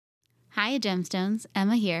Hiya, Gemstones.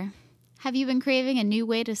 Emma here. Have you been craving a new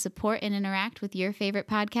way to support and interact with your favorite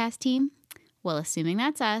podcast team? Well, assuming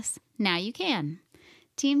that's us, now you can.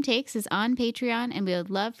 Team Takes is on Patreon, and we would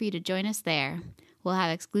love for you to join us there. We'll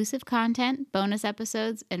have exclusive content, bonus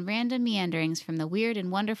episodes, and random meanderings from the weird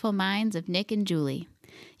and wonderful minds of Nick and Julie.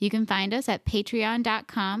 You can find us at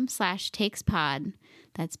patreon.com/takespod.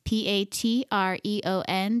 That's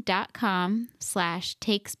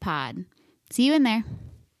patreon.com/takespod. See you in there.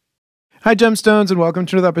 Hi, Gemstones, and welcome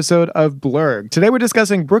to another episode of Blurg. Today we're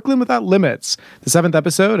discussing Brooklyn Without Limits, the 7th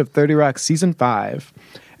episode of 30 Rock Season 5.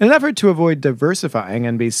 In an effort to avoid diversifying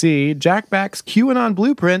NBC, Jack backs QAnon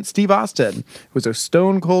blueprint Steve Austin, who was a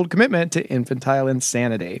stone-cold commitment to infantile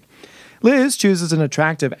insanity. Liz chooses an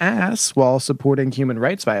attractive ass while supporting human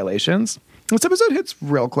rights violations. This episode hits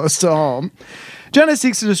real close to home. Jenna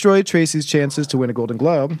seeks to destroy Tracy's chances to win a Golden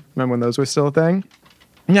Globe. Remember when those were still a thing?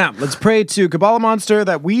 Now, let's pray to Kabbalah Monster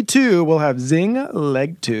that we too will have zing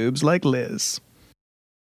leg tubes like Liz.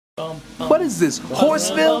 What is this,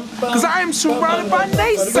 Horseville? Because I am surrounded by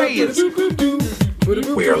naysayers.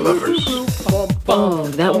 We are lovers. Oh,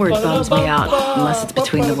 that word bums me out, unless it's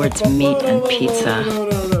between the words meat and pizza.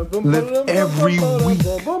 Live every week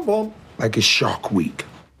like it's Shark Week.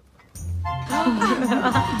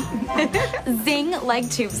 Zing leg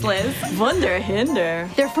tubes, Liz. Wunder hinder.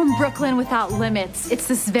 They're from Brooklyn Without Limits. It's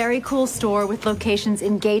this very cool store with locations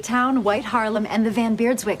in Gaytown, White Harlem, and the Van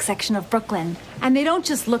Beardswick section of Brooklyn. And they don't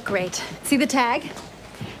just look great. See the tag?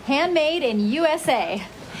 Handmade in USA.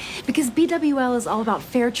 Because BWL is all about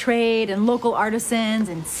fair trade and local artisans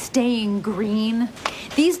and staying green.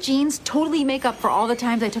 These jeans totally make up for all the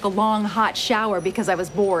times I took a long, hot shower because I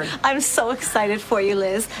was bored. I'm so excited for you,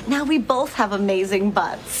 Liz. Now we both have amazing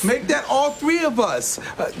butts. Make that all three of us.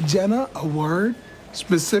 Jenna, a word,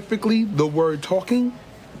 specifically the word talking.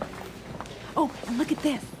 Oh, and look at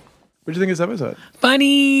this. What do you think of this episode?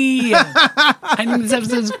 Funny! I think this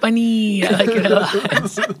episode's funny. I like it a lot.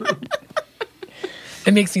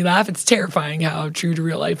 It makes me laugh. It's terrifying how true to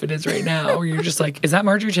real life it is right now. Where you're just like, is that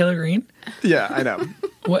Marjorie Taylor Greene? Yeah, I know.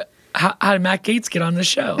 What? How did Matt Gaetz get on the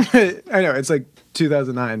show? I know, it's like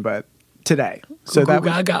 2009, but today. So Goo that Goo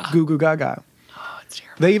was Gaga. Goo Goo Gaga. Oh, it's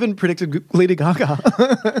terrible. They even predicted Lady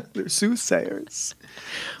Gaga. They're soothsayers.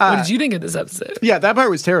 What did you think of this episode? Yeah, that part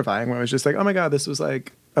was terrifying when I was just like, oh my God, this was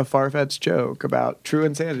like a far-fetched joke about true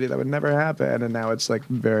insanity that would never happen, and now it's like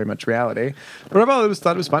very much reality. But overall,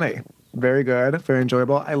 thought it was funny. Very good, very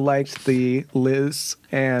enjoyable. I liked the Liz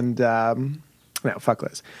and, no, fuck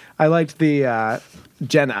Liz. I liked the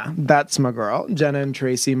Jenna, that's my girl, Jenna and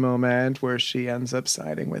Tracy moment where she ends up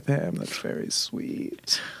siding with him. That's very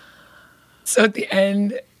sweet. So at the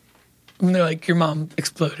end, when they're like, your mom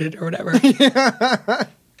exploded or whatever. Did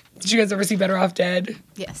you guys ever see Better Off Dead?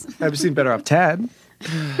 Yes. I've seen Better Off Ted.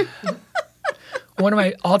 One of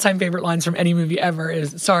my all-time favorite lines from any movie ever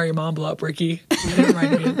is, sorry, your mom blew up, Ricky. It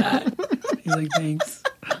reminded me of that. He's like, thanks.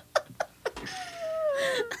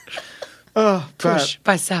 Oh, Push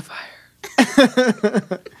by Sapphire.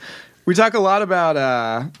 We talk a lot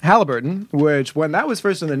about Halliburton, which when that was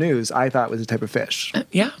first in the news, I thought was a type of fish.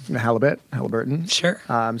 Yeah. Halliburton. Sure.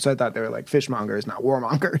 So I thought they were like fishmongers, not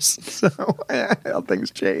warmongers. So how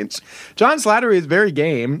things change. John Slattery is very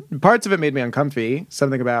game. Parts of it made me uncomfy.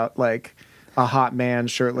 Something about like a hot man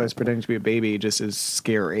shirtless pretending to be a baby just is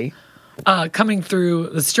scary. Coming through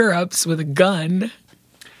the stirrups with a gun.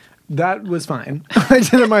 That was fine. I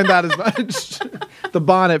didn't mind that as much. The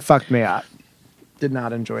bonnet fucked me up. Did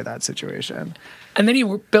not enjoy that situation. And then he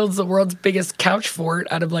builds the world's biggest couch fort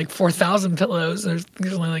out of like 4,000 pillows. There's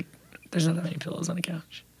not that many pillows on a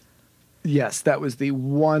couch. Yes, that was the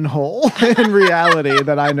one hole in reality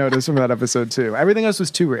that I noticed from that episode too. Everything else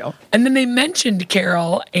was too real. And then they mentioned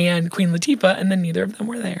Carol and Queen Latifah, and then neither of them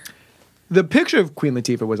were there. The picture of Queen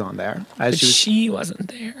Latifah was on there. But she wasn't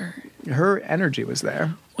there. Her energy was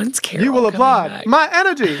there. When's Carol You will coming applaud back? my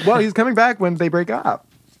energy. Well, he's coming back when they break up.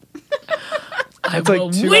 I It's like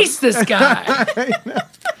will two- waste this guy.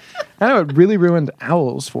 I know it really ruined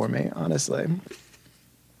Owls for me, honestly.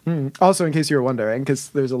 Also, in case you were wondering, because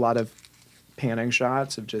there's a lot of panning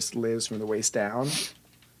shots of just Liz from the waist down.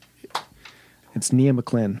 It's Nia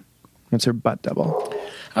McClin. That's her butt double.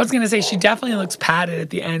 I was going to say, she definitely looks padded at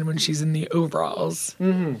the end when she's in the overalls.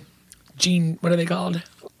 Mm-hmm. Jean, what are they called?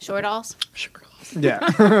 Shortalls. Shortalls.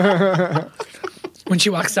 Yeah. When she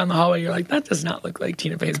walks down the hallway, you're like, that does not look like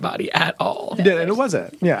Tina Fey's body at all. Yeah, and it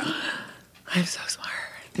wasn't. Yeah. I'm so smart.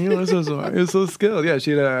 You were so smart. You're so skilled. Yeah,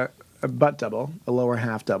 she had a butt double, a lower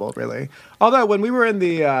half double, really. Although when we were in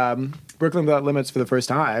the Brooklyn Without Limits for the first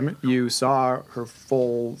time, you saw her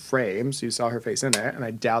full frames. You saw her face in it, and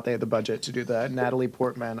I doubt they had the budget to do the Natalie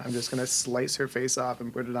Portman. I'm just going to slice her face off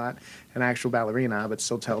and put it on an actual ballerina, but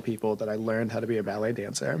still tell people that I learned how to be a ballet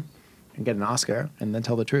dancer and get an Oscar and then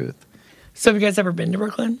tell the truth. So have you guys ever been to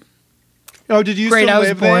Brooklyn? Oh, did you Great, still I was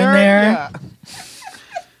live born there. Yeah.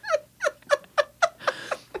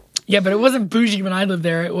 Yeah, but it wasn't bougie when I lived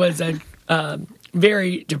there. It was a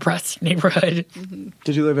very depressed neighborhood.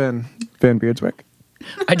 Did you live in Van Beardswick?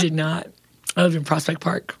 I did not. I lived in Prospect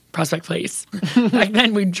Park, Prospect Place. Back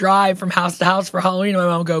then, we'd drive from house to house for Halloween, and my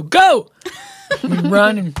mom would go, go! We'd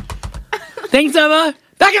run and, thanks, Emma,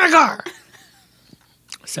 back in the car!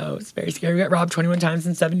 So it's very scary. We got robbed 21 times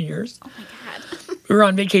in 7 years. Oh my God. We were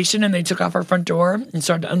on vacation, and they took off our front door and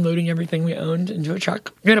started unloading everything we owned into a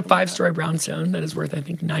truck. We had a 5-story brownstone that is worth, I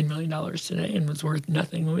think, $9 million today and was worth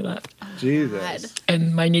nothing when we left. Jesus.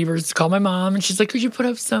 And my neighbors called my mom, and she's like, could you put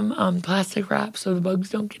up some plastic wrap so the bugs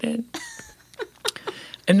don't get in?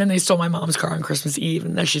 And then they stole my mom's car on Christmas Eve,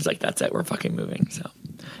 and then she's like, that's it, we're fucking moving. So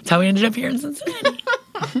that's how we ended up here in Cincinnati.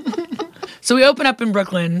 So we open up in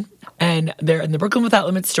Brooklyn, and they're in the Brooklyn Without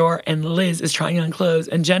Limits store, and Liz is trying on clothes,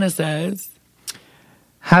 and Jenna says,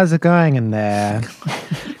 how's it going in there?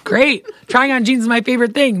 great, trying on jeans is my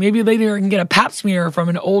favorite thing. Maybe later I can get a pap smear from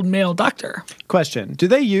an old male doctor. Question. Do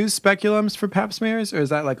they use speculums for pap smears, or is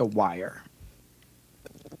that like a wire?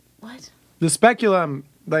 What? The speculum,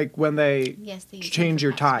 like when they Yes, they use change it for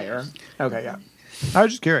your pap tire. smears. Okay, yeah. I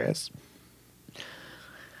was just curious.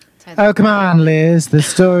 So Oh, come on, Liz. The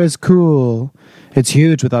store is cool. It's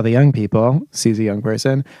huge with all the young people, sees a young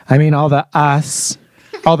person. I mean, all the us,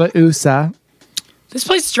 all the USA. This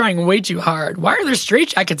place is trying way too hard. Why are there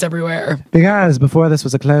straitjackets everywhere? Because before this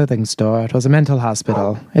was a clothing store, it was a mental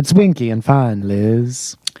hospital. It's winky and fun,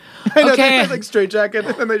 Liz. I know, Okay. they have, like, straitjacket,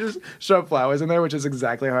 and then they just shove flowers in there, which is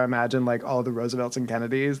exactly how I imagine, like, all the Roosevelts and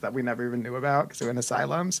Kennedys that we never even knew about because they were in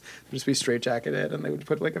asylums. They'd just be straitjacketed, and they would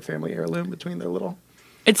put, like, a family heirloom between their little...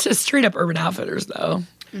 It's just straight up Urban Outfitters, though.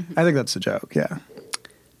 I think that's a joke, yeah.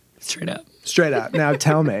 Straight up. Straight up. Now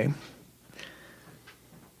tell me.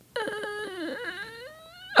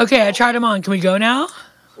 Okay, I tried them on. Can we go now?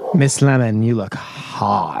 Miss Lemon, you look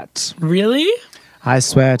hot. Really? I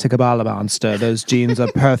swear to Kabbalah Monster, those jeans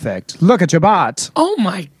are perfect. Look at your butt. Oh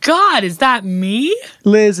my God, is that me?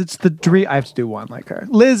 Liz, it's the dream. I have to do one like her.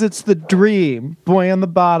 Liz, it's the dream. Boy on the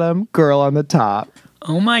bottom, girl on the top.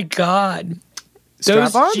 Oh my God. Those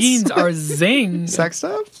Strap-ons? jeans are zing. Sex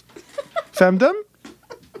stuff? Femdom?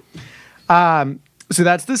 So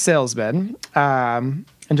that's the salesman. And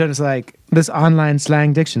Jenna's like, this online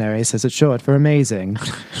slang dictionary says it's short for amazing.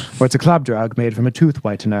 Or it's a club drug made from a tooth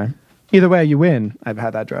whitener. Either way, you win. I've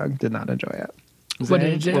had that drug. Did not enjoy it. What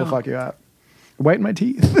did it do? Will fuck you up. Whiten my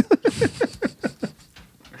teeth.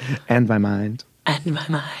 And my mind. And my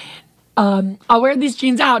mind. I'll wear these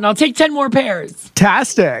jeans out and I'll take 10 more pairs.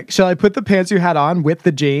 Fantastic. Shall I put the pants you had on with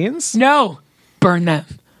the jeans? No. Burn them.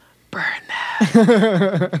 Burn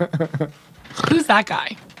them. Who's that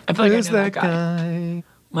guy? I feel like Who's I know that guy?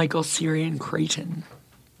 Michael Syrian Creighton.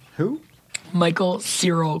 Who? Michael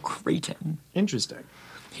Cyril Creighton. Interesting.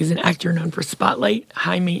 He's an actor known for Spotlight,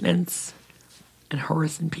 High Maintenance, and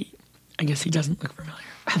Horace and Pete. I guess he doesn't look familiar.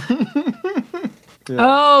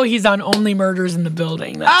 Oh, he's on Only Murders in the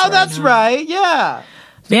Building. That's right. Yeah.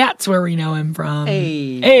 That's where we know him from.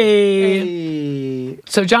 Hey. Hey.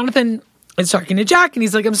 So Jonathan is talking to Jack, and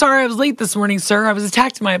he's like, I'm sorry I was late this morning, sir. I was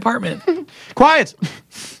attacked in my apartment. Quiet.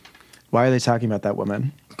 Why are they talking about that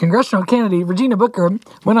woman? Congressional candidate Regina Booker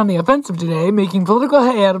went on the offensive today, making political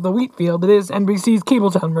hay out of the wheat field that is NBC's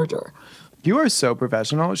Cabletown merger. You are so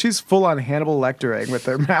professional. She's full on Hannibal Lectering with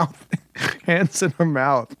her mouth, hands in her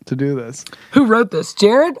mouth to do this. Who wrote this?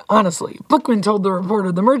 Jared? Honestly, Bookman told the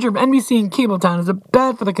reporter the merger of NBC and Cabletown is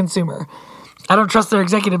bad for the consumer. I don't trust their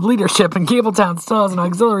executive leadership, and Cabletown still has an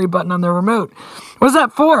auxiliary button on their remote. What's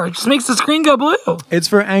that for? It just makes the screen go blue. It's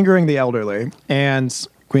for angering the elderly and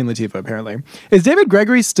Queen Latifah, apparently. Is David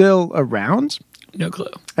Gregory still around? No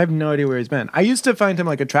clue. I have no idea where he's been. I used to find him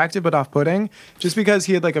like attractive but off-putting just because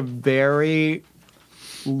he had like a very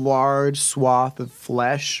large swath of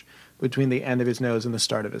flesh between the end of his nose and the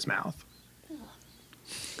start of his mouth.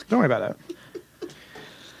 Don't worry about it.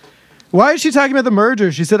 Why is she talking about the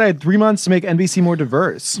merger? She said I had 3 months to make NBC more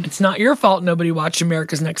diverse. It's not your fault nobody watched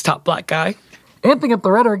America's Next Top Black Guy. Amping up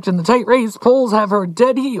the rhetoric in the tight race, polls have her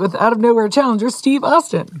dead heat with out-of-nowhere challenger Steve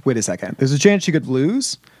Austin. Wait a second. There's a chance she could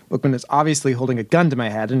lose? Bookman is obviously holding a gun to my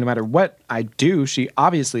head, and no matter what I do, she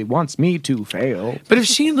obviously wants me to fail. But if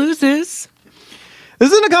she loses...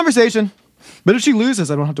 This isn't a conversation. But if she loses,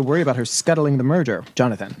 I don't have to worry about her scuttling the merger.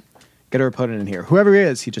 Jonathan, Get her opponent in here. Whoever he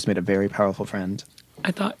is, he just made a very powerful friend.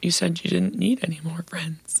 I thought you said you didn't need any more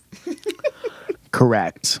friends.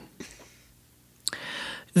 Correct.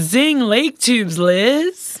 Zing Lake Tubes,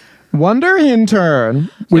 Liz. Wonder Intern.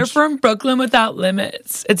 They're from Brooklyn Without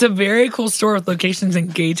Limits. It's a very cool store with locations in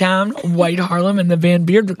Gaytown, White Harlem, and the Van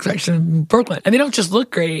Beardwick section of Brooklyn. And they don't just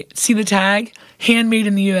look great. See the tag? Handmade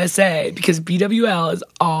in the USA, because BWL is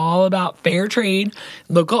all about fair trade,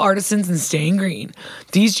 local artisans, and staying green.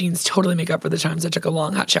 These jeans totally make up for the times I took a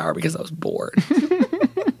long hot shower because I was bored.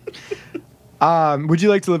 Would you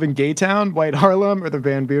like to live in Gaytown, White Harlem, or the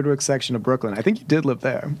Van Beardwick section of Brooklyn? I think you did live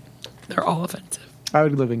there. They're all offensive. I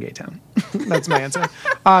would live in Gaytown. That's my answer.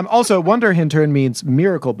 Also, Wonder Intern means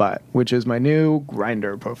miracle butt, which is my new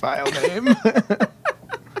Grindr profile name. I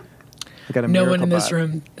got a No miracle one in this butt.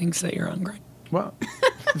 room thinks that you're on Grindr. Well,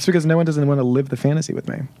 it's because no one doesn't want to live the fantasy with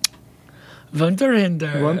me. Wonder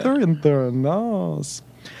Intern. Wonder Intern, nice.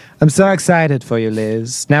 I'm so excited for you,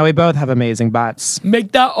 Liz. Now we both have amazing butts.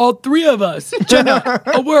 Make that all three of us. Jenna,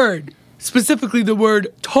 a word. Specifically the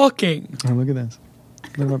word talking. Oh, look at this.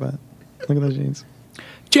 Look at my butt. Look at those jeans.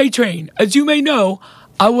 J-Train, as you may know,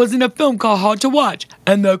 I was in a film called Hard to Watch,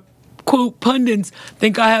 and the, quote, pundits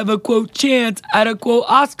think I have a, quote, chance at a, quote,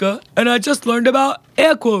 Oscar, and I just learned about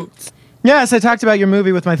air quotes. Yes, I talked about your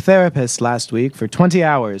movie with my therapist last week for 20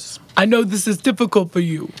 hours. I know this is difficult for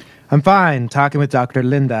you. I'm fine. Talking with Dr.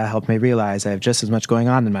 Linda helped me realize I have just as much going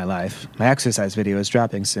on in my life. My exercise video is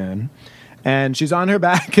dropping soon. And she's on her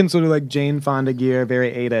back in sort of like Jane Fonda gear,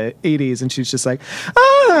 very 80s, and she's just like,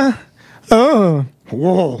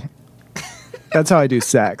 whoa. That's how I do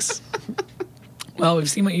sex. Well, we've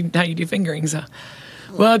seen how you do fingerings.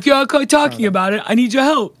 Well, if you're okay talking about it, I need your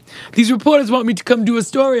help. These reporters want me to come do a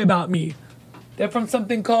story about me. They're from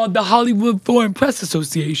something called the Hollywood Foreign Press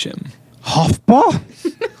Association. HOFPA?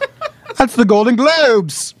 That's the Golden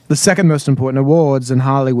Globes, the second most important awards in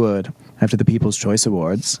Hollywood, after the People's Choice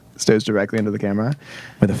Awards. Stares directly into the camera,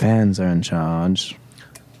 where the fans are in charge.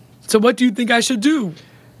 So what do you think I should do?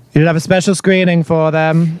 You should have a special screening for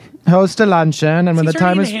them, host a luncheon, and when the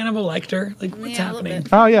time is... Hannibal Lecter? Like, what's happening?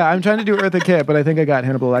 Oh, yeah, I'm trying to do Eartha Kitt, but I think I got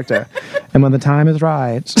Hannibal Lecter. And when the time is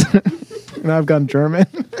right... Now I've gone German.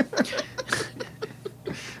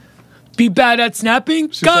 Be bad at snapping?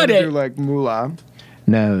 She's Got trying to it. do, like, moolah.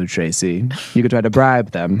 No, Tracy. You could try to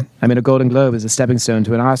bribe them. I mean, a Golden Globe is a stepping stone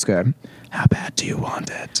to an Oscar. How bad do you want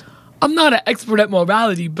it? I'm not an expert at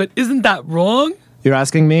morality, but isn't that wrong? You're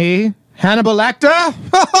asking me? Hannibal Lecter?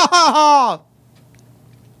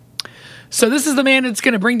 So this is the man that's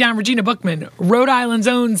going to bring down Regina Bookman, Rhode Island's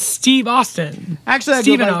own Steve Austin. Actually,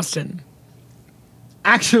 Stephen Austin.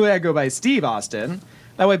 Actually, I go by Steve Austin.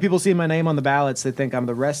 That way people see my name on the ballots, they think I'm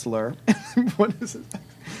the wrestler. What is it?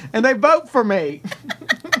 And they vote for me.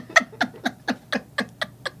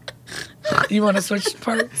 You want to switch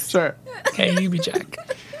parts? Sure. Okay, you be Jack.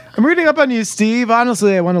 I'm reading up on you, Steve.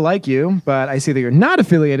 Honestly, I want to like you, but I see that you're not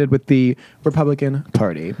affiliated with the Republican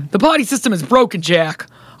Party. The party system is broken, Jack.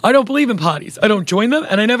 I don't believe in parties. I don't join them,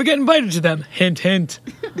 and I never get invited to them. Hint, hint.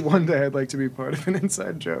 One day I'd like to be part of an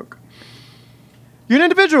inside joke. You're an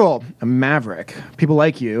individual, a maverick. People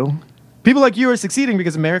like you. People like you are succeeding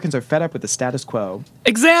because Americans are fed up with the status quo.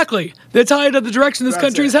 Exactly. They're tired of the direction this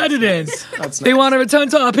country is headed in. They want to return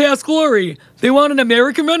to our past glory. They want an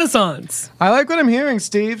American Renaissance. I like what I'm hearing,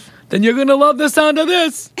 Steve. Then you're going to love the sound of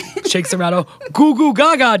this. Shakes around a goo goo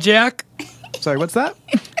gaga, Jack. Sorry, what's that?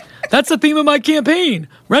 That's the theme of my campaign.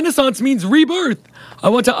 Renaissance means rebirth. I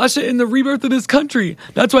want to usher in the rebirth of this country.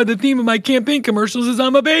 That's why the theme of my campaign commercials is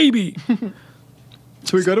I'm a baby.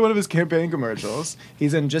 So we go to one of his campaign commercials.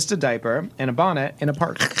 He's in just a diaper and a bonnet in a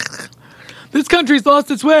park. This country's lost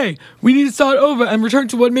its way. We need to start over and return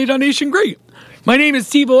to what made our nation great. My name is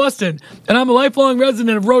Steve Austin, and I'm a lifelong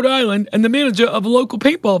resident of Rhode Island and the manager of a local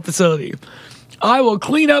paintball facility. I will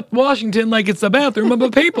clean up Washington like it's the bathroom of a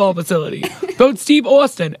paintball facility. Vote Steve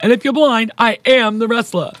Austin, and if you're blind, I am the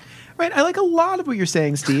wrestler. Right, I like a lot of what you're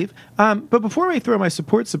saying, Steve. But before I throw my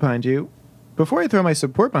support behind you,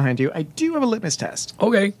 I do have a litmus test.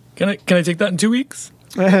 Okay, can I take that in 2 weeks?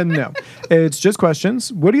 No, it's just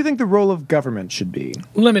questions. What do you think the role of government should be?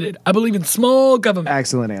 Limited. I believe in small government.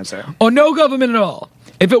 Excellent answer. Or no government at all.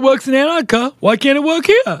 If it works in Antarctica, why can't it work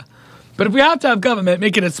here? But if we have to have government,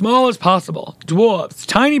 make it as small as possible. Dwarfs,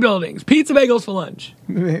 tiny buildings, pizza bagels for lunch.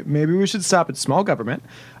 Maybe we should stop at small government.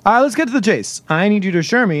 Let's get to the chase. I need you to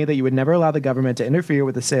assure me that you would never allow the government to interfere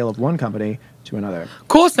with the sale of one company to another. Of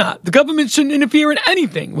course not. The government shouldn't interfere in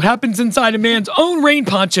anything. What happens inside a man's own rain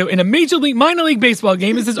poncho in a major league, minor league baseball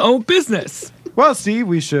game is his own business. Well, Steve,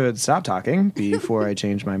 we should stop talking before I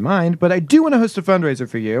change my mind, but I do want to host a fundraiser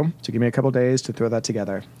for you, so give me a couple days to throw that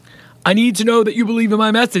together. I need to know that you believe in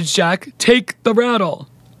my message, Jack. Take the rattle.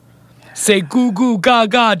 Say goo goo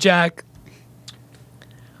gaga, Jack.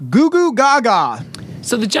 Goo Goo Gaga.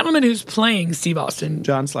 So the gentleman who's playing Steve Austin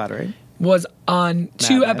John Slattery. was on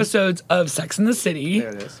 2 Men. episodes of Sex and the City.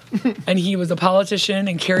 There it is. And he was a politician,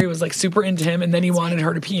 and Carrie was like super into him, and then he wanted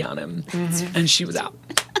her to pee on him. And she was out.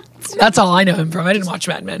 That's all I know him from. I didn't watch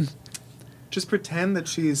Mad Men. Just pretend that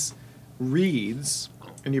she's reeds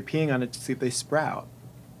and you're peeing on it to see if they sprout.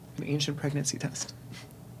 An ancient pregnancy test.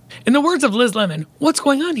 In the words of Liz Lemon, what's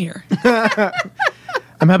going on here?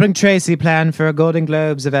 I'm helping Tracy plan for a Golden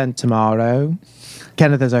Globes event tomorrow.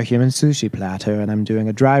 Kenneth is our human sushi platter, and I'm doing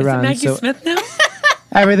a dry Is it run. Maggie Smith now?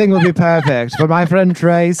 Everything will be perfect for my friend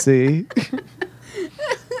Tracy.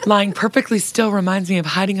 Lying perfectly still reminds me of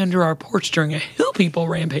hiding under our porch during a Hill People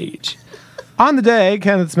rampage. On the day,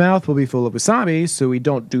 Kenneth's mouth will be full of wasabi, so we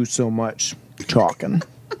don't do so much talking.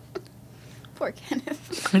 Poor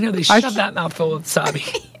Kenneth. I know they shoved that mouthful of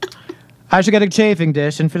wasabi. I should get a chafing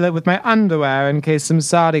dish and fill it with my underwear in case some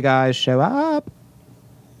Saudi guys show up.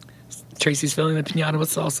 Tracy's filling the piñata with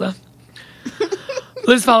salsa.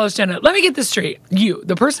 Liz follows Jenna. Let me get this straight. You,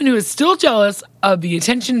 the person who is still jealous of the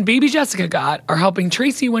attention baby Jessica got, are helping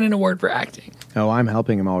Tracy win an award for acting. Oh, I'm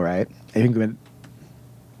helping him all right. I think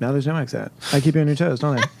now there's no accent. I keep you on your toes,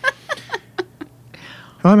 don't I?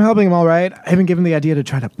 Oh, I'm helping him all right. I haven't given the idea to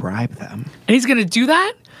try to bribe them. And he's going to do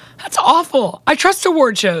that? That's awful. I trust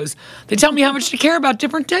award shows. They tell me how much to care about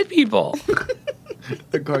different dead people.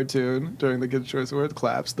 The cartoon during the Kids' Choice Awards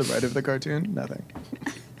claps. The writer of the cartoon, nothing.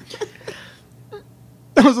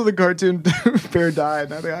 Also, the cartoon bear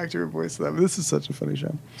died. Now the actor voiced them. This is such a funny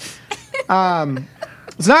show.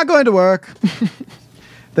 It's not going to work.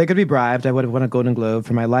 They could be bribed. I would have won a Golden Globe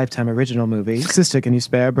for my Lifetime original movie. Sister, can you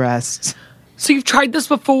spare breasts? So you've tried this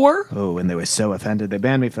before? Oh, and they were so offended. They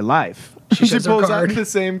banned me for life. She shows her pulls card. out the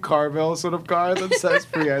same Carvel sort of card that says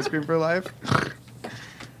free ice cream for life.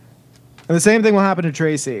 And the same thing will happen to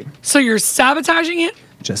Tracy. So you're sabotaging it?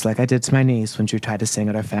 Just like I did to my niece when she tried to sing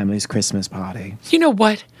at our family's Christmas party. You know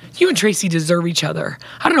what? You and Tracy deserve each other.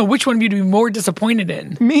 I don't know which one of you to be more disappointed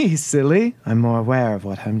in. Me, silly. I'm more aware of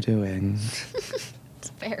what I'm doing. It's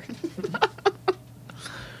fair.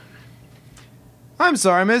 I'm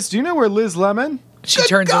sorry, miss. Do you know where Liz Lemon? She Good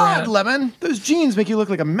turns God, around. Lemon. Those jeans make you look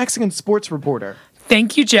like a Mexican sports reporter.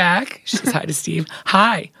 Thank you, Jack. She says hi to Steve.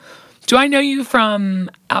 Hi. Do I know you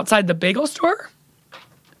from outside the bagel store?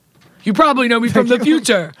 You probably know me from the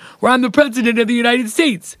future, where I'm the president of the United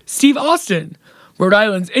States, Steve Austin, Rhode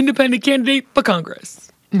Island's independent candidate for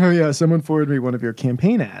Congress. Oh, yeah. Someone forwarded me one of your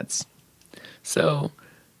campaign ads. So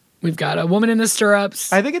we've got a woman in the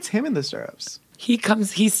stirrups. I think it's him in the stirrups.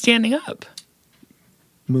 He's standing up.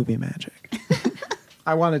 Movie magic.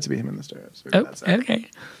 I want it to be him in the stirrups. Oh, okay.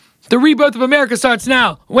 The rebirth of America starts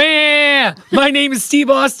now. Wah! My name is Steve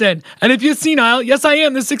Austin. And if you're senile, yes, I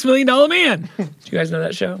am the $6 Million Man. Do you guys know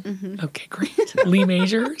that show? Mm-hmm. Okay, great. Lee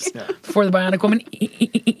Majors, Before the Bionic Woman.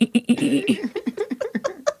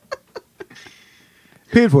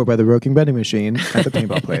 Paid for by the Roking Vending Machine at the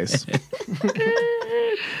paintball place.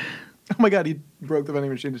 Oh my God, he broke the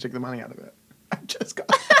vending machine to take the money out of it. I just got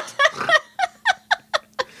it.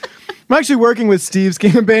 I'm actually working with Steve's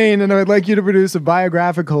campaign, and I would like you to produce a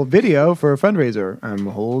biographical video for a fundraiser. I'm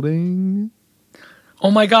holding.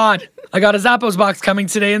 Oh my God. I got a Zappos box coming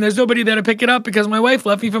today, and there's nobody there to pick it up because my wife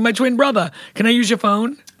left me for my twin brother. Can I use your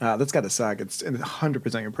phone? That's got to suck. It's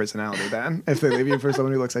 100% your personality, then, if they leave you for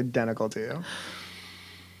someone who looks identical to you.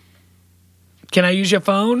 Can I use your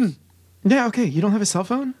phone? Yeah, okay. You don't have a cell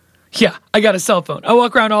phone? Yeah, I got a cell phone. I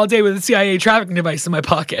walk around all day with a CIA tracking device in my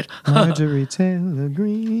pocket. Marjorie Taylor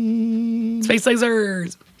Greene. Space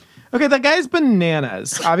lasers. Okay, that guy's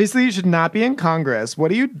bananas. Obviously, you should not be in Congress. What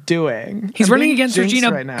are you doing? He's I'm running being against jinxed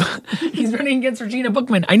Regina. right now. He's running against Regina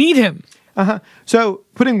Bookman. I need him. So,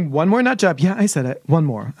 putting one more nut job, yeah, I said it, one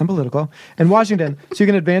more, I'm political, in Washington, so you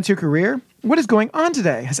can advance your career? What is going on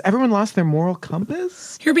today? Has everyone lost their moral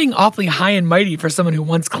compass? You're being awfully high and mighty for someone who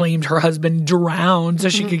once claimed her husband drowned so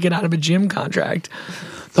she could get out of a gym contract.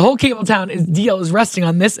 The whole Cabletown deal is resting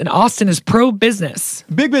on this, and Austin is pro-business.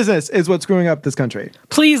 Big business is what's screwing up this country.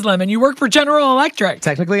 Please, Lemon, you work for General Electric.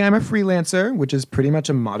 Technically, I'm a freelancer, which is pretty much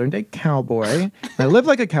a modern-day cowboy. I live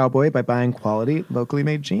like a cowboy by buying quality, locally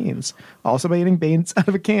made jeans. Also by eating beans out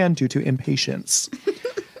of a can due to impatience.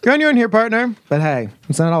 You're on your own here, partner. But hey,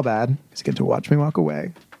 it's not all bad. You get to watch me walk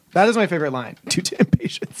away. That is my favorite line. Due to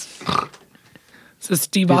impatience. So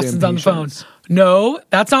Steve Austin's on the phone. No,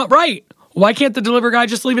 that's not right. Why can't the delivery guy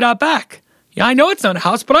just leave it out back? Yeah, I know it's not a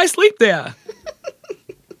house, but I sleep there.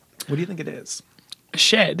 What do you think it is? A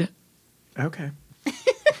shed. Okay.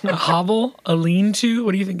 A hovel? A lean-to?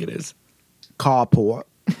 What do you think it is? Carport.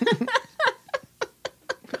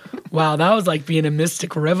 Wow, that was like being a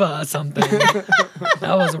Mystic River or something.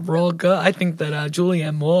 That was real good. I think that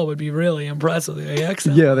Julianne Moore would be really impressed with the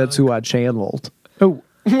accent. Yeah, that's who I channeled. Oh,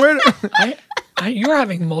 where? You're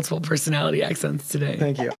having multiple personality accents today.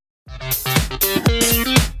 Thank you.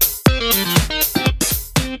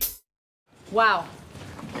 Wow.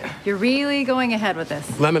 You're really going ahead with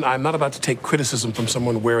this. Lemon, I'm not about to take criticism from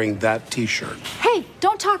someone wearing that T-shirt. Hey,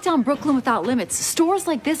 don't talk down Brooklyn Without Limits. Stores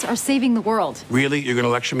like this are saving the world. Really? You're going to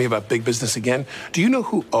lecture me about big business again? Do you know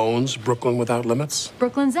who owns Brooklyn Without Limits?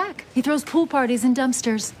 Brooklyn Zach. He throws pool parties in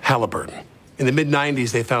dumpsters. Halliburton. In the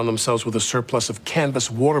mid-90s, they found themselves with a surplus of canvas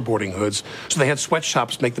waterboarding hoods, so they had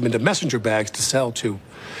sweatshops make them into messenger bags to sell to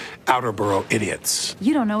outer borough idiots.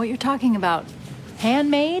 You don't know what you're talking about.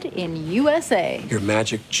 Handmade in USA. Your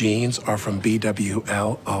magic jeans are from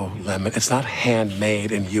BWL. Oh, Lemon. It's not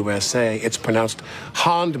handmade in USA. It's pronounced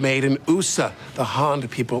handmade in USA. The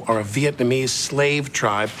Hond people are a Vietnamese slave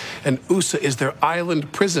tribe, and USA is their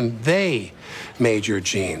island prison. They made your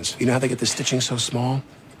jeans. You know how they get the stitching so small?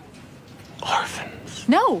 Orphans.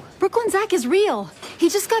 No, Brooklyn Zach is real. He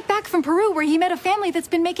just got back from Peru where he met a family that's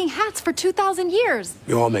been making hats for 2,000 years.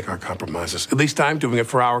 We all make our compromises. At least I'm doing it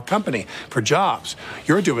for our company, for jobs.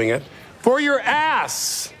 You're doing it for your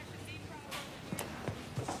ass.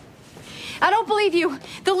 I don't believe you.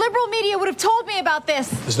 The liberal media would have told me about this.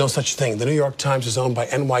 There's no such thing. The New York Times is owned by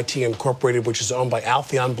NYT Incorporated, which is owned by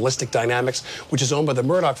Altheon Ballistic Dynamics, which is owned by the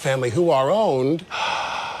Murdoch family, who are owned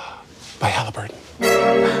by Halliburton.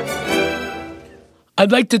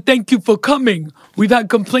 I'd like to thank you for coming. We've had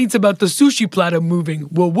complaints about the sushi platter moving.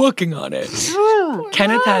 We're working on it.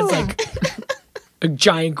 Kenneth has like a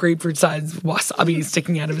giant grapefruit-sized wasabi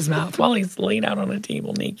sticking out of his mouth while he's laid out on a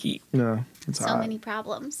table naked. No, it's So many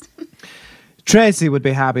problems. Tracy would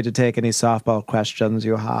be happy to take any softball questions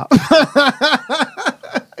you have.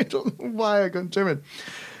 I don't know why I got German.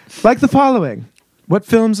 Like the following. What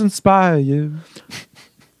films inspire you?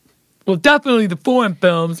 Well, definitely the foreign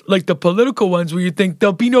films, like the political ones where you think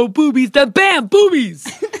there'll be no boobies, then bam,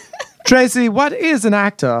 boobies! Tracy, what is an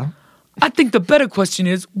actor? I think the better question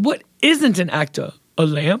is, what isn't an actor? A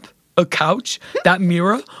lamp? A couch? That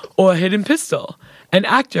mirror? Or a hidden pistol? An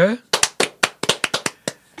actor...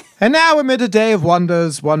 And now amid a day of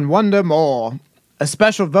wonders, one wonder more. A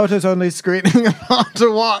special voters-only screening of Hard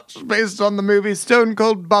to Watch based on the movie Stone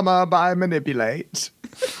Cold Bummer by Manipulate.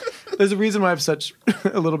 There's a reason why I have such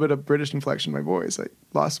a little bit of British inflection in my voice. I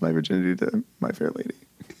lost my virginity to My Fair Lady.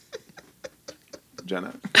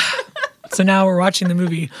 Jenna. So now we're watching the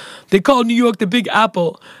movie. They call New York the Big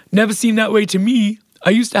Apple. Never seemed that way to me.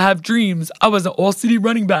 I used to have dreams. I was an all-city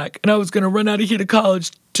running back, and I was going to run out of here to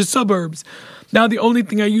college, to suburbs. Now the only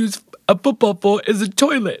thing I use a football for is a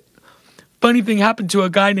toilet. Funny thing happened to a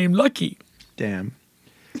guy named Lucky. Damn.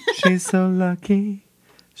 She's so lucky.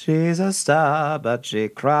 She's a star, but she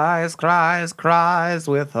cries, cries, cries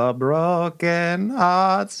with her broken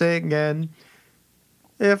heart singing.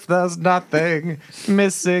 If there's nothing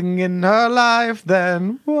missing in her life,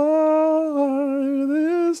 then why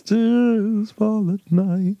these tears fall at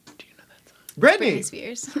night? Do you know that song? Britney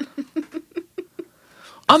Spears.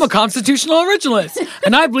 I'm a constitutional originalist,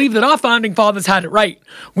 and I believe that our founding fathers had it right.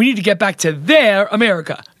 We need to get back to their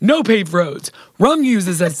America. No paved roads. Rum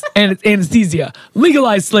uses as anesthesia.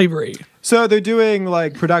 Legalize slavery. So they're doing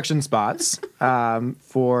like production spots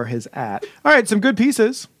for his ad. All right, some good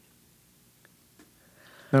pieces.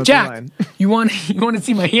 No, Jack, you want to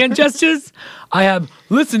see my hand gestures? I have,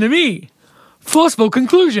 listen to me. Forceful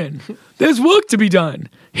conclusion. There's work to be done.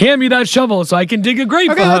 Hand me that shovel so I can dig a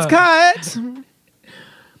grave for her. Okay, let's cut.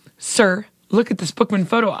 Sir, look at this Bookman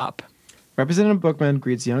photo op. Representative Bookman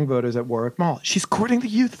greets young voters at Warwick Mall. She's courting the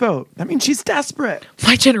youth vote. That means she's desperate.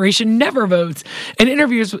 My generation never votes and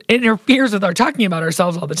interferes with our talking about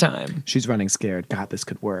ourselves all the time. She's running scared. God, this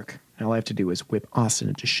could work. All I have to do is whip Austin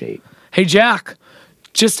into shape. Hey, Jack,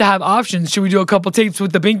 just to have options, should we do a couple tapes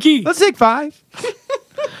with the Binky? Let's take 5.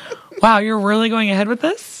 Wow, you're really going ahead with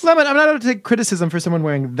this? Lemon, I'm not able to take criticism for someone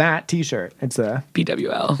wearing that T-shirt. It's a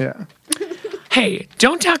BWL. Yeah. Hey,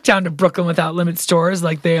 don't talk down to Brooklyn Without Limits stores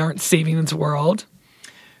like they aren't saving this world.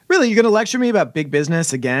 Really, you're going to lecture me about big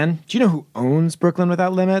business again? Do you know who owns Brooklyn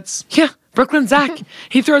Without Limits? Yeah, Brooklyn Zach.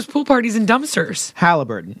 He throws pool parties in dumpsters.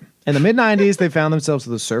 Halliburton. In the mid-90s, they found themselves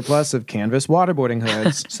with a surplus of canvas waterboarding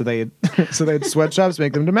hoods, so they had sweatshops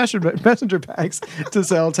make them to messenger bags to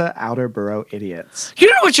sell to outer borough idiots. You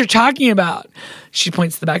don't know what you're talking about. She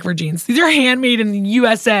points to the back of her jeans. These are handmade in the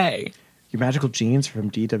USA. Your magical jeans from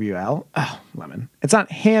DWL? Oh, Lemon. It's not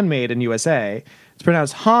handmade in USA. It's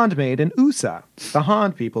pronounced handmade in USA. The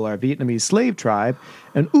Han people are a Vietnamese slave tribe,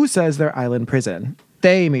 and USA is their island prison.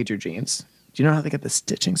 They made your jeans. Do you know how they get the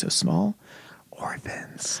stitching so small?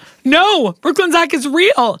 Orphans. No! Brooklyn Zach is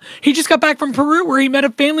real! He just got back from Peru where he met a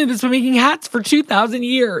family that's been making hats for 2,000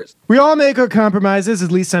 years. We all make our compromises.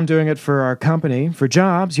 At least I'm doing it for our company. For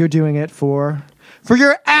jobs, you're doing it for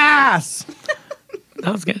your ass!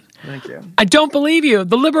 That was good. Thank you. I don't believe you.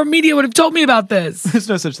 The liberal media would have told me about this. There's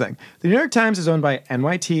no such thing. The New York Times is owned by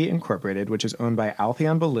NYT Incorporated, which is owned by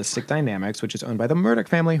Altheon Ballistic Dynamics, which is owned by the Murdoch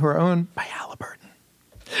family, who are owned by Halliburton.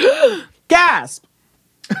 Gasp!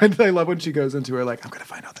 And I love when she goes into her, like, I'm going to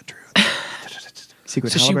find out the truth.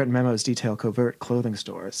 Secret Halliburton memos detail covert clothing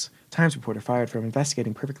stores. Times reporter fired from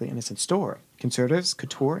investigating perfectly innocent store. Conservatives,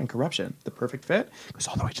 couture, and corruption. The perfect fit goes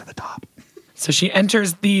all the way to the top. So she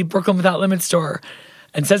enters the Brooklyn Without Limits store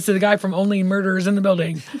and says to the guy from Only Murderers in the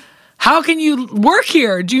Building, how can you work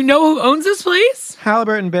here? Do you know who owns this place?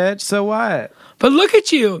 Halliburton, bitch. So what? But look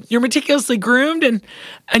at you. You're meticulously groomed and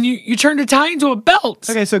you turned a tie into a belt.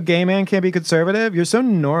 Okay, so gay man can't be conservative? You're so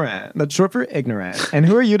ignorant. That's short for ignorant. And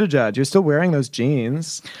who are you to judge? You're still wearing those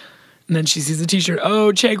jeans. And then she sees a t-shirt.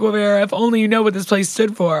 Oh, Che Guevara, if only you know what this place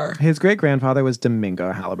stood for. His great-grandfather was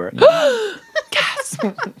Domingo Halliburton. Gasp.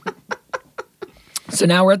 So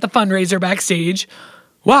now we're at the fundraiser backstage.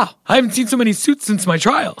 Wow, I haven't seen so many suits since my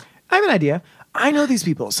trial. I have an idea. I know these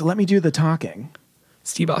people, so let me do the talking.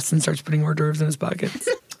 Steve Austin starts putting hors d'oeuvres in his pockets.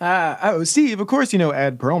 Steve, of course you know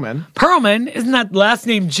Ed Perlman. Perlman? Isn't that last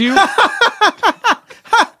name Jew?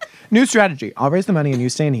 New strategy. I'll raise the money and you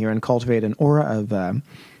stay in here and cultivate an aura of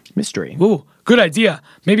mystery. Ooh, good idea.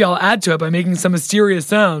 Maybe I'll add to it by making some mysterious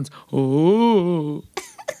sounds. Ooh.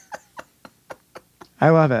 I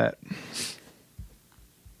love it.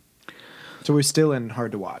 So we're still in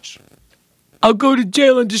Hard to Watch. I'll go to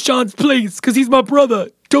jail in Deshaun's place because he's my brother.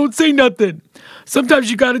 Don't say nothing. Sometimes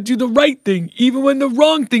you gotta do the right thing, even when the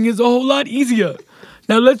wrong thing is a whole lot easier.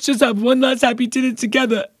 Now let's just have one last happy dinner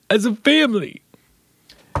together as a family.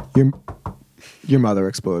 Your mother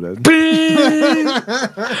exploded.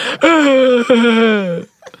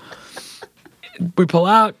 We pull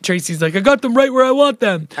out. Tracy's like, I got them right where I want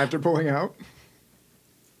them. After pulling out?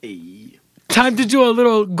 Time to do a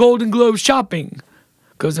little Golden Globe shopping.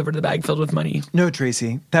 Goes over to the bag filled with money. No,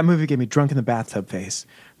 Tracy. That movie gave me drunk in the bathtub face.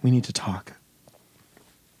 We need to talk.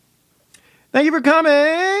 Thank you for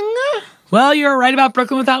coming. Well, you're right about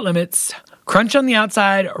Brooklyn Without Limits. Crunch on the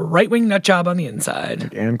outside, right-wing nut job on the inside.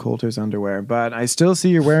 Like Ann Coulter's underwear, but I still see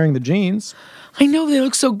you're wearing the jeans. I know, they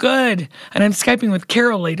look so good. And I'm Skyping with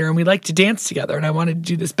Carol later, and we like to dance together. And I wanted to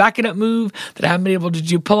do this back it up move that I haven't been able to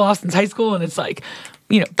do pull-off since high school. And it's like,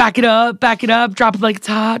 back it up, drop it like it's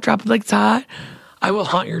hot, drop it like it's hot. I will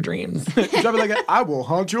haunt your dreams. Drop it like I will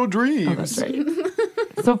haunt your dreams. Oh, that's right.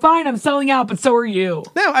 So fine, I'm selling out, but so are you.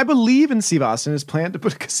 No, I believe in Steve Austin, his plan to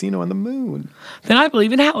put a casino on the moon. Then I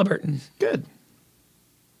believe in Halliburton. Good.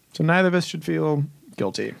 So neither of us should feel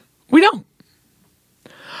guilty. We don't.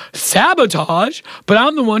 Sabotage? But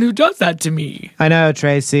I'm the one who does that to me. I know,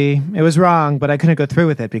 Tracy. It was wrong, but I couldn't go through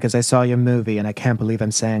with it because I saw your movie, and I can't believe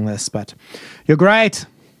I'm saying this, but you're great.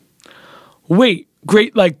 Wait,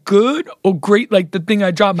 great like good, or great like the thing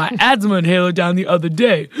I dropped my asthma inhaler down the other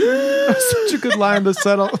day? Such a good line, the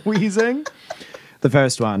subtle wheezing. The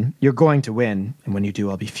first one, you're going to win, and when you do,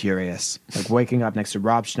 I'll be furious. Like waking up next to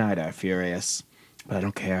Rob Schneider, furious. But I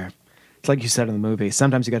don't care. It's like you said in the movie,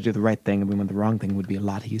 sometimes you gotta do the right thing, and when the wrong thing would be a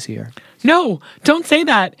lot easier. No, don't say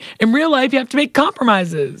that. In real life, you have to make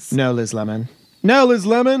compromises. No, Liz Lemon. No, Liz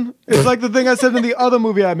Lemon. It's like the thing I said in the other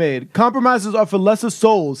movie I made. Compromises are for lesser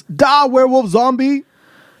souls. Da, werewolf zombie.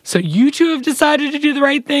 So you two have decided to do the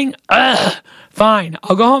right thing? Ugh. Fine,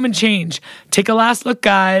 I'll go home and change. Take a last look,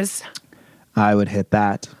 guys. I would hit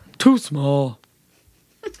that. Too small.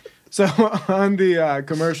 So on the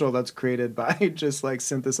commercial that's created by just like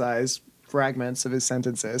synthesized fragments of his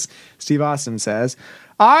sentences, Steve Austin says,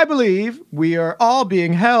 I believe we are all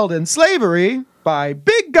being held in slavery by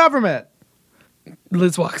big government.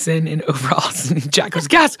 Liz walks in overalls and Jack goes,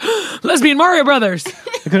 gas, lesbian Mario Brothers.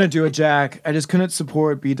 I couldn't do it, Jack. I just couldn't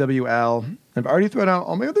support BWL. I've already thrown out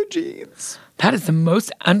all my other jeans. That is the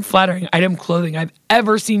most unflattering item clothing I've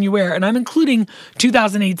ever seen you wear, and I'm including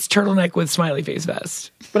 2008's turtleneck with smiley face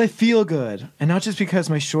vest. But I feel good, and not just because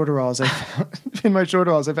in my shorteralls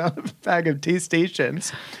I found a bag of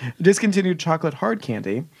Tastations, discontinued chocolate hard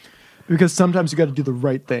candy, because sometimes you got to do the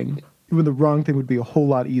right thing, even the wrong thing would be a whole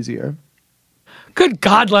lot easier. Good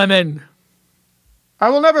God, Lemon! I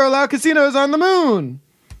will never allow casinos on the moon.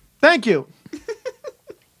 Thank you.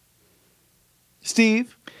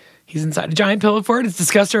 Steve? He's inside a giant pillow fort, as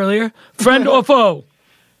discussed earlier. Friend or foe?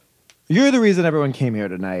 You're the reason everyone came here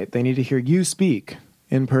tonight. They need to hear you speak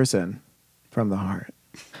in person from the heart.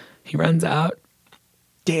 He runs out.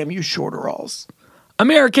 Damn you, shorteralls.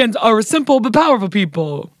 Americans are a simple but powerful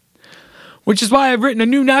people, which is why I've written a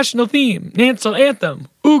new national theme, national anthem.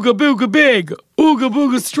 Ooga booga big, ooga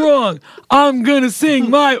booga strong. I'm gonna sing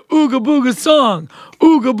my ooga booga song.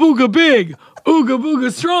 Ooga booga big, ooga booga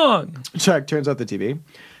strong. Chuck turns off the TV.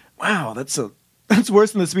 Wow, that's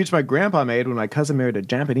worse than the speech my grandpa made when my cousin married a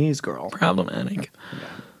Japanese girl. Problematic. Yeah.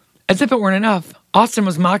 As if it weren't enough, Austin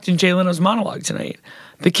was mocked in Jay Leno's monologue tonight.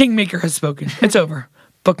 The Kingmaker has spoken. It's over.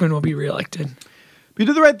 Bookman will be reelected. But you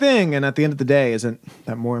did the right thing, and at the end of the day, isn't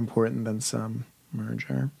that more important than some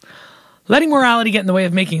merger? Letting morality get in the way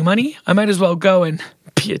of making money, I might as well go and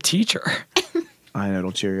be a teacher. I know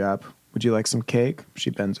it'll cheer you up. Would you like some cake?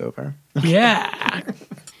 She bends over. Yeah.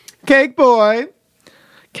 Cake boy.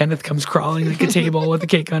 Kenneth comes crawling like a table with a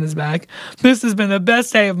cake on his back. This has been the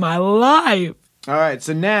best day of my life. All right,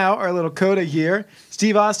 so now our little coda here.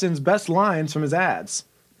 Steve Austin's best lines from his ads.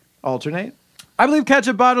 Alternate. I believe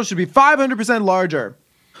ketchup bottles should be 500% larger.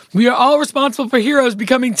 We are all responsible for heroes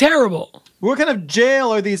becoming terrible. What kind of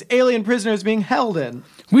jail are these alien prisoners being held in?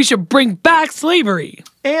 We should bring back slavery.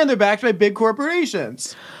 And they're backed by big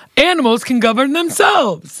corporations. Animals can govern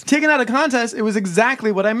themselves. Taken out of context, it was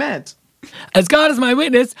exactly what I meant. As God is my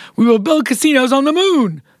witness, we will build casinos on the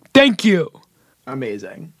moon. Thank you.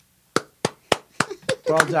 Amazing.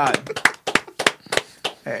 Well done.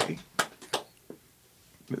 Hey.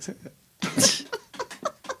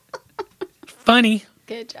 Funny.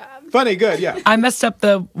 Good job. Funny, good, yeah. I messed up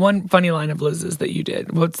the one funny line of Liz's that you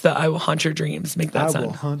did. What's the I will haunt your dreams? Make that sound. I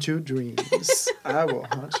will haunt your dreams. I will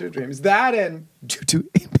haunt your dreams. That and due to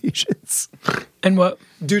impatience. And what?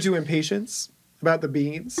 Due to impatience. About the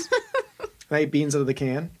beans. I ate beans out of the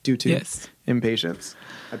can. Due to impatience.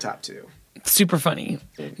 A top two. Super funny.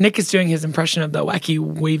 Nick is doing his impression of the wacky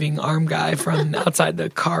waving arm guy from outside the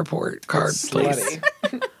car place.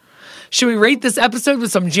 Should we rate this episode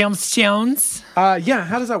with some gemstones? Yeah,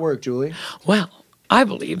 how does that work, Julie? Well, I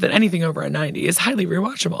believe that anything over a 90 is highly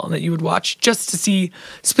rewatchable and that you would watch just to see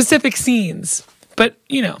specific scenes. But,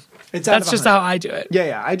 you know, that's just how I do it.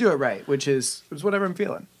 Yeah, I do it right, which is whatever I'm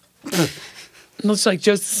feeling. It looks like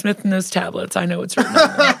Joseph Smith in those tablets. I know it's written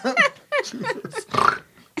on there.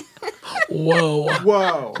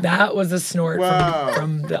 Whoa. That was a snort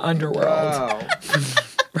from the underworld. Wow.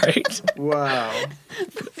 Right? Wow.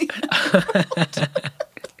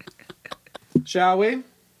 Shall we?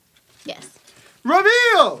 Yes.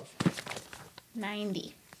 Reveal!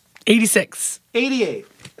 90. 86. 88.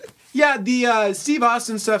 Yeah, the Steve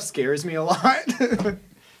Austin stuff scares me a lot.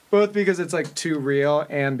 Both because it's like too real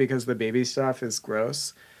and because the baby stuff is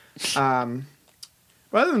gross. But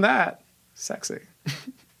other than that, sexy.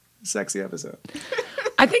 Sexy episode.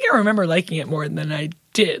 I think I remember liking it more than I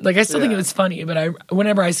did. Like, I still think it was funny, but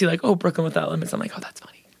whenever I see like, oh, Brooklyn Without Limits, I'm like, oh, that's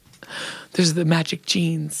funny. There's the magic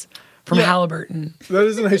jeans from Halliburton. That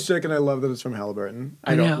is a nice chick, and I love that it's from Halliburton.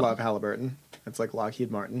 I don't love Halliburton. It's like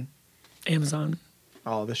Lockheed Martin. Amazon.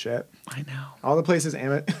 All the shit. I know. All the places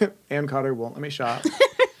Ann Cotter won't let me shop.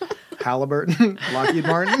 Halliburton, Lockheed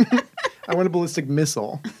Martin. I want a ballistic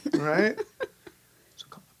missile, right?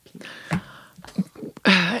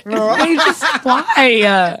 Why?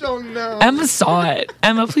 I don't know. Emma saw it.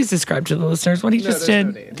 Emma, please describe to the listeners what he just did.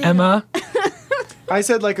 No need. Emma. I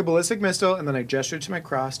said like a ballistic missile, and then I gestured to my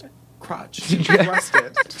crotch. Thrust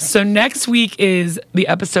it. So next week is the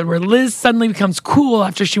episode where Liz suddenly becomes cool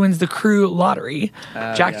after she wins the crew lottery.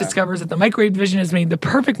 Jack discovers that the microwave division has made the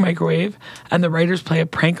perfect microwave, and the writers play a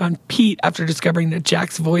prank on Pete after discovering that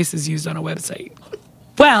Jack's voice is used on a website.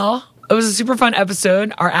 Well, it was a super fun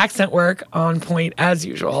episode. Our accent work on point as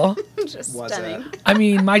usual. Just stunning. I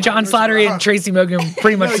mean, my John Slattery and Tracy Morgan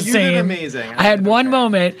pretty much the same. Did amazing. I had one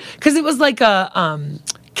moment because it was like a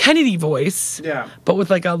Kennedy voice, but with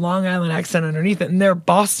like a Long Island accent underneath it, and they're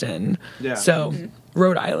Boston, so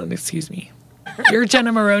Rhode Island, excuse me. Your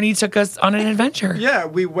Jenna Maroney took us on an adventure. Yeah,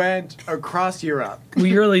 we went across Europe.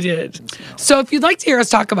 We really did. So if you'd like to hear us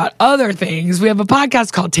talk about other things, we have a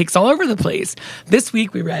podcast called Takes All Over the Place. This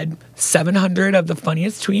week we read 700 of the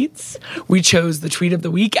funniest tweets. We chose the tweet of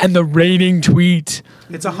the week and the rating tweet.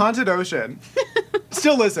 It's a haunted ocean.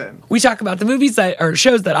 Still listen. We talk about the movies or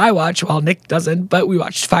shows that I watch, while Nick doesn't, but we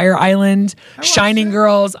watched Fire Island, Shining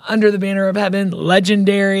Girls, Under the Banner of Heaven,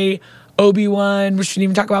 Legendary, Obi-Wan, which we didn't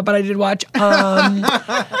even talk about, but I did watch.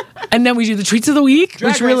 And then we do the tweets of the week,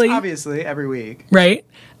 Drag which really Race, obviously every week, right?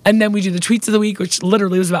 And then we do the tweets of the week, which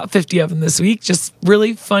literally was about 50 of them this week. Just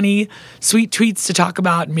really funny, sweet tweets to talk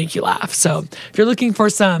about and make you laugh. So if you're looking for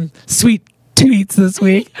some sweet tweets this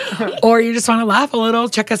week, or you just want to laugh a little,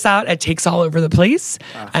 check us out at Takes All Over the Place.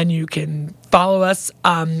 And you can follow us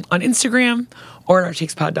on Instagram or at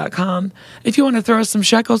ourtakespod.com. If you want to throw us some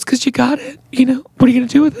shekels, because you got it, what are you going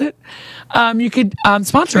to do with it? You could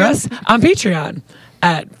sponsor us on Patreon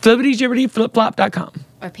at flippitygibbertyflipflop.com.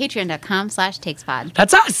 Or patreon.com/takespod.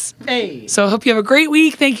 That's us. Hey. So I hope you have a great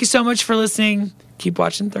week. Thank you so much for listening. Keep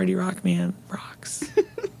watching 30 Rock, man. Rocks.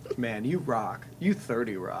 Man, you rock. You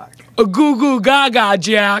 30 rock. A goo goo gaga,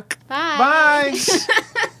 Jack. Bye.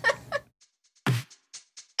 Bye.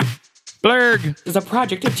 Blurg is a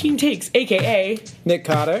project of Team Takes, a.k.a. Nick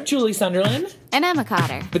Cotter. Julie Sunderland, And Emma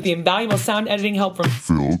Cotter. with the invaluable sound editing help from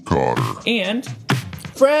Phil Cotter. and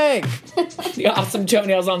Frank. the awesome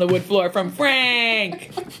toenails on the wood floor from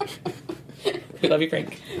Frank. We love you,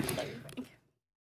 Frank.